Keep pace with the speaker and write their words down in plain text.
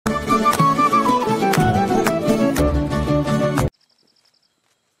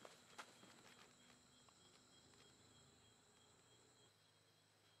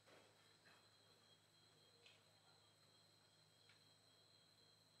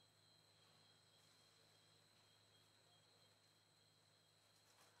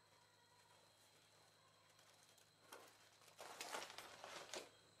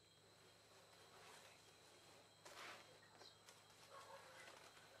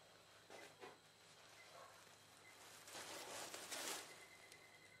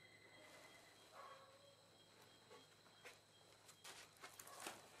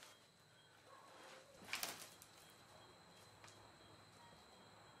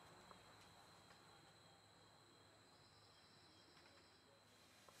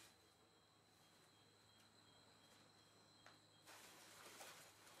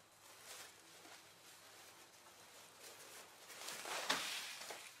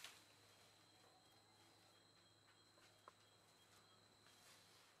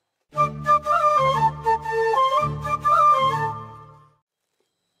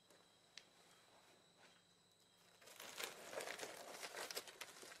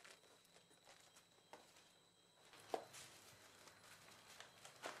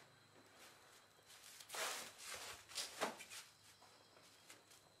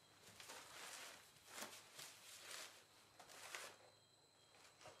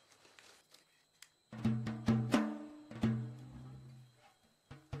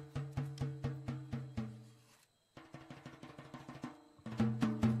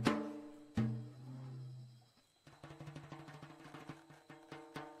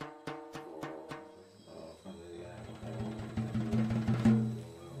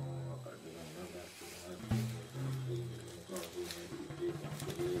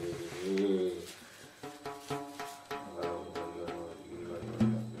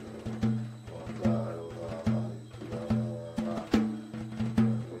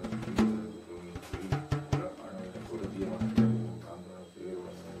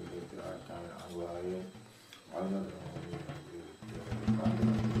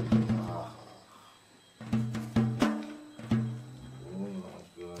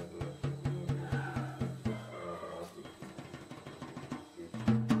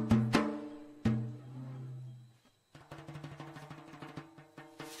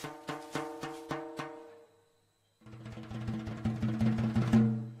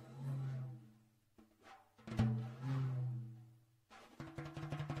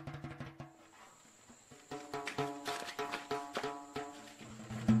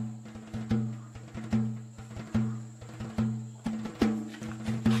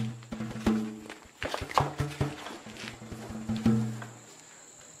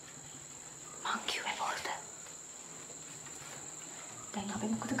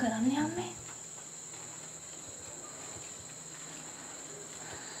කරන්නේ අම්මේ?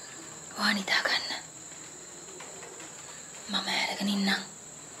 වානිදා ගන්න. මම ඇරගෙන ඉන්නම්.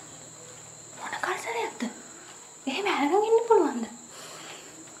 මොන කරදරයක්ද? එහෙම ඇරගෙන ඉන්න පුළුවන්ද?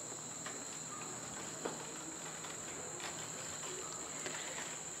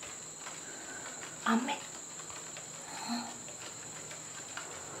 අම්මේ.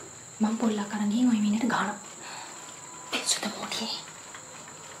 මම පොල්ලා කරන් ගිහින් ওই මිනිහට ගහනවා. පිස්සුද මොඩියේ.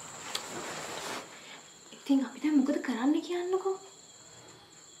 ඉතින් අපි දැන් මොකද කරන්න කියන්නකෝ?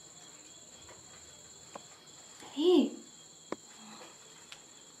 ඒ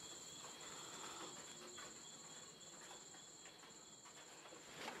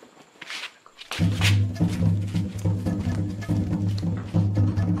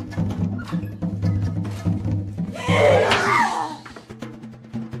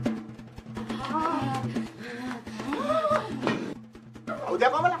udah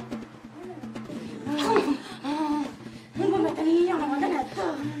kok malah?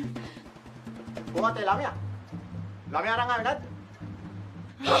 Buat lamia, lamia orang ada?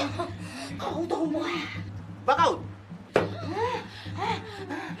 කවුද උඹ? Bakau?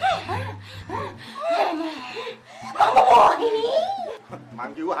 මොකෝහිනි? මං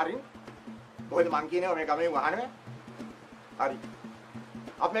කිව්ව හරිනේ. කොහෙද මං කියන්නේ මේ ගමේ වහන්නේ? හරි.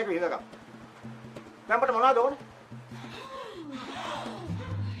 අපි මේක විඳගමු. දැන් අපිට මොනවද ඕනේ?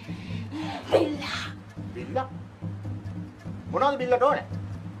 බිල්ලා. බිල්ලා? මොනවද බිල්ලට ඕනේ?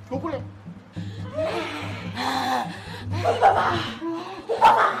 කුකුලේ. බබා.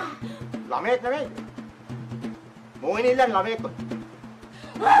 ළමයෙක් නෙමෙයි. මොයින් ඉල්ලන්නේ ළමයෙක්.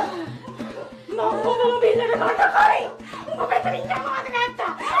 මම බිල්ලට ගන්න කරේ. උඹ මෙතන ඉන්නවද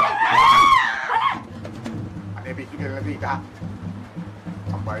නැත්තා? අනේ පිටු කියලා නැති එක.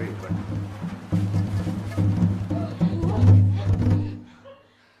 අප්පයි ඉන්න.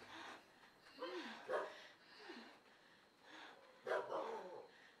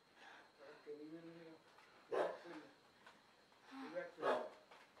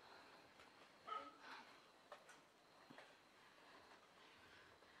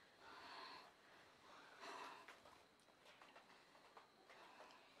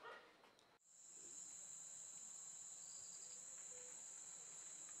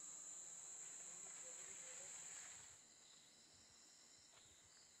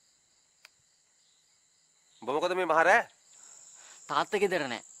 උඹ මොකද මේ මහරෑ? තාත්තා ගෙදර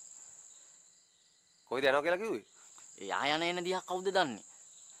නැහැ. කොයිද යනවා කියලා කිව්වේ? එයා යන එන දිහා කවුද දන්නේ?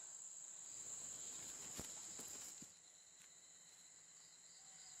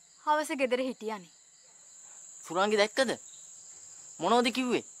 හවස ගෙදර හිටියානේ. සුරංගි දැක්කද? මොනවද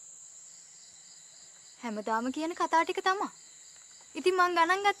කිව්වේ? හැමදාම කියන කතා ටික තමයි. ඉතින් මං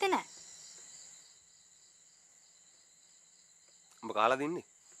ගණන් ගත්තේ නැහැ. උඹ කාලා දින්නේ?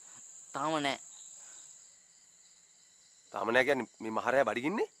 තාම නැහැ. තාම නෑ කියන්නේ මේ මහරෑ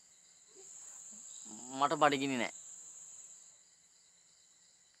බඩගින්නේ? මට බඩගිනි නැහැ.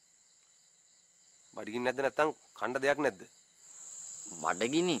 බඩගින්නේ නැද්ද නැත්තම් කණ්ඩ දෙයක් නැද්ද?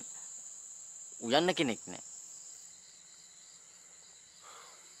 බඩගිනි උයන්න කෙනෙක් නැහැ.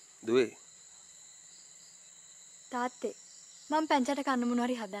 දුවේ තාත්තේ මං පැංචට කන්න මොනවා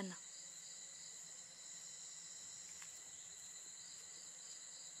හරි හදන්න.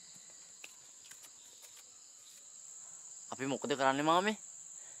 අපි මොකද කරන්නේ මාමේ?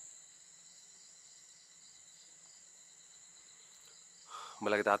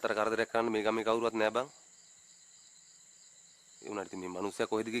 උඹලගේ තාත්තට කරදරයක් කරන්න මේ ගමේ කවුරුවත් නෑ බං. ඒ උනාට ඉතින් මේ මිනිස්සයා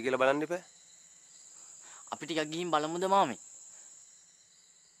කොහෙද ගියේ කියලා බලන්න එපා. අපි ටිකක් ගිහින් බලමුද මාමේ?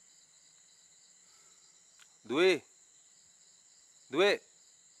 දුවේ දුවේ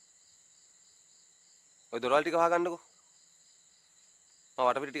ඔය දොරවල් ටික වහගන්නකෝ. මම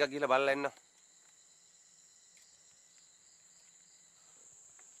වටපිට ටිකක් ගිහලා බලලා එන්නම්.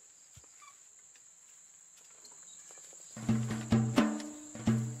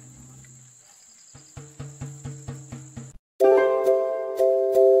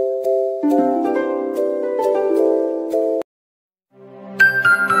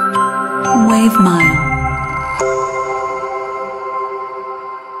 Wave Mile.